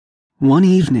One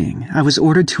evening, I was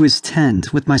ordered to his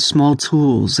tent with my small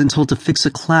tools and told to fix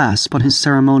a clasp on his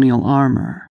ceremonial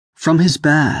armor. From his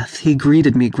bath, he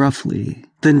greeted me gruffly,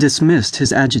 then dismissed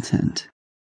his adjutant.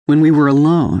 When we were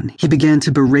alone, he began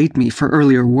to berate me for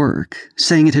earlier work,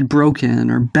 saying it had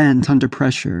broken or bent under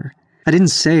pressure. I didn't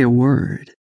say a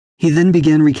word. He then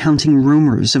began recounting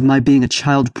rumors of my being a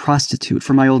child prostitute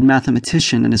for my old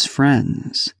mathematician and his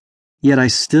friends. Yet I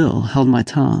still held my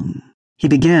tongue. He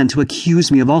began to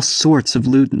accuse me of all sorts of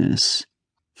lewdness.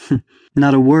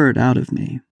 Not a word out of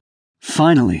me.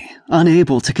 Finally,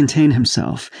 unable to contain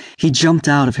himself, he jumped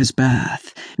out of his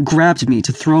bath, grabbed me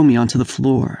to throw me onto the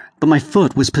floor, but my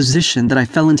foot was positioned that I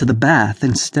fell into the bath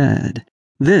instead.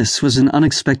 This was an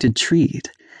unexpected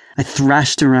treat. I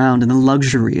thrashed around in the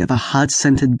luxury of a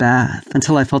hot-scented bath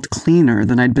until I felt cleaner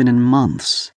than I'd been in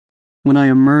months. When I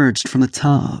emerged from the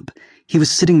tub, he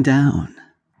was sitting down,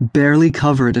 barely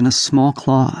covered in a small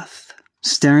cloth,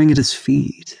 staring at his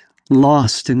feet,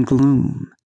 lost in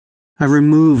gloom. I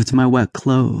removed my wet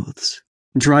clothes,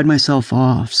 dried myself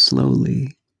off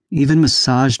slowly, even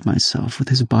massaged myself with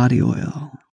his body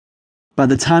oil. By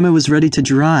the time I was ready to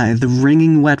dry the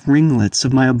wringing wet ringlets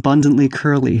of my abundantly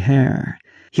curly hair,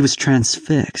 he was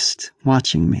transfixed,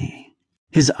 watching me.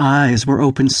 His eyes were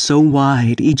opened so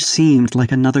wide each seemed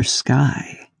like another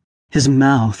sky. His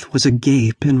mouth was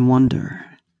agape in wonder.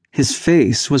 His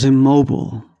face was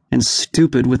immobile and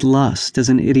stupid with lust as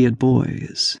an idiot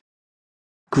boy's.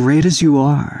 Great as you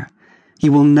are,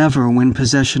 you will never win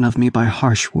possession of me by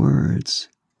harsh words.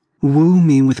 Woo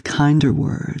me with kinder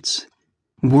words,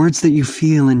 words that you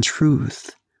feel in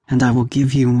truth, and I will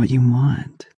give you what you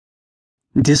want.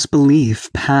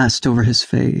 Disbelief passed over his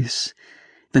face,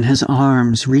 then his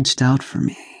arms reached out for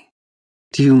me.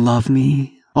 Do you love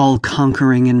me,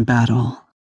 all-conquering in battle?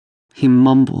 He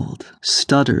mumbled,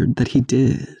 stuttered that he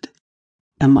did.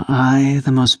 Am I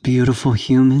the most beautiful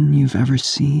human you've ever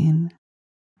seen?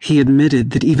 He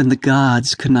admitted that even the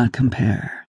gods could not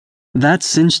compare. That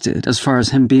cinched it as far as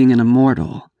him being an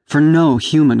immortal, for no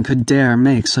human could dare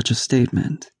make such a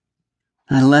statement.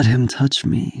 I let him touch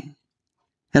me.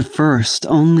 At first,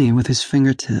 only with his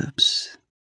fingertips,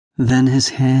 then his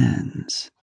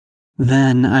hands.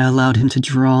 Then I allowed him to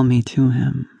draw me to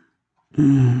him.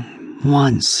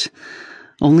 Once,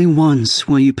 only once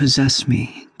will you possess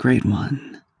me, Great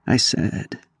One, I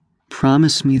said.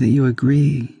 Promise me that you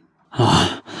agree.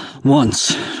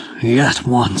 Once, yet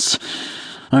once,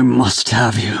 I must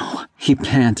have you, he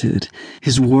panted,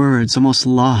 his words almost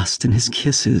lost in his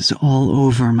kisses all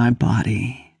over my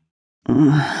body.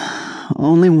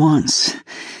 Only once,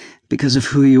 because of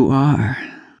who you are,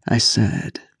 I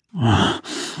said.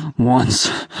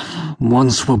 Once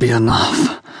will be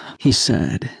enough, he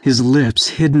said, his lips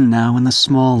hidden now in the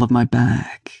small of my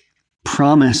back.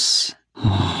 Promise.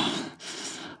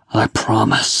 I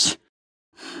promise.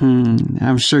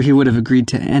 I'm sure he would have agreed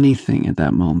to anything at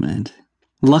that moment.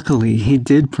 Luckily, he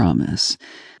did promise,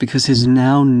 because his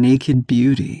now naked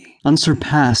beauty,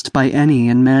 unsurpassed by any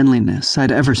in manliness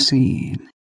I'd ever seen,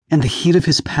 and the heat of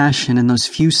his passion in those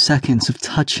few seconds of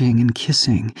touching and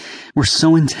kissing were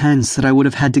so intense that I would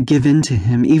have had to give in to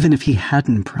him even if he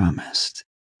hadn't promised.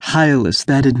 Hylas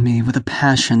bedded me with a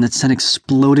passion that sent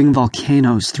exploding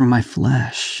volcanoes through my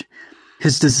flesh.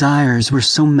 His desires were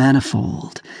so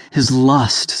manifold, his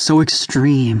lust so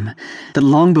extreme, that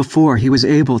long before he was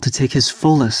able to take his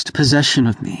fullest possession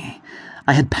of me,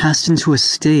 I had passed into a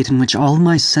state in which all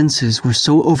my senses were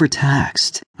so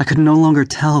overtaxed I could no longer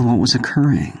tell what was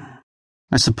occurring.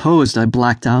 I supposed I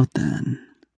blacked out then.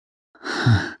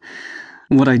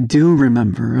 What I do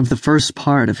remember of the first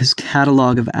part of his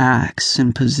catalog of acts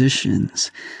and positions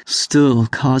still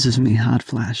causes me hot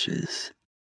flashes.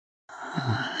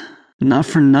 Not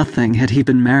for nothing had he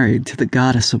been married to the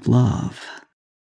goddess of love.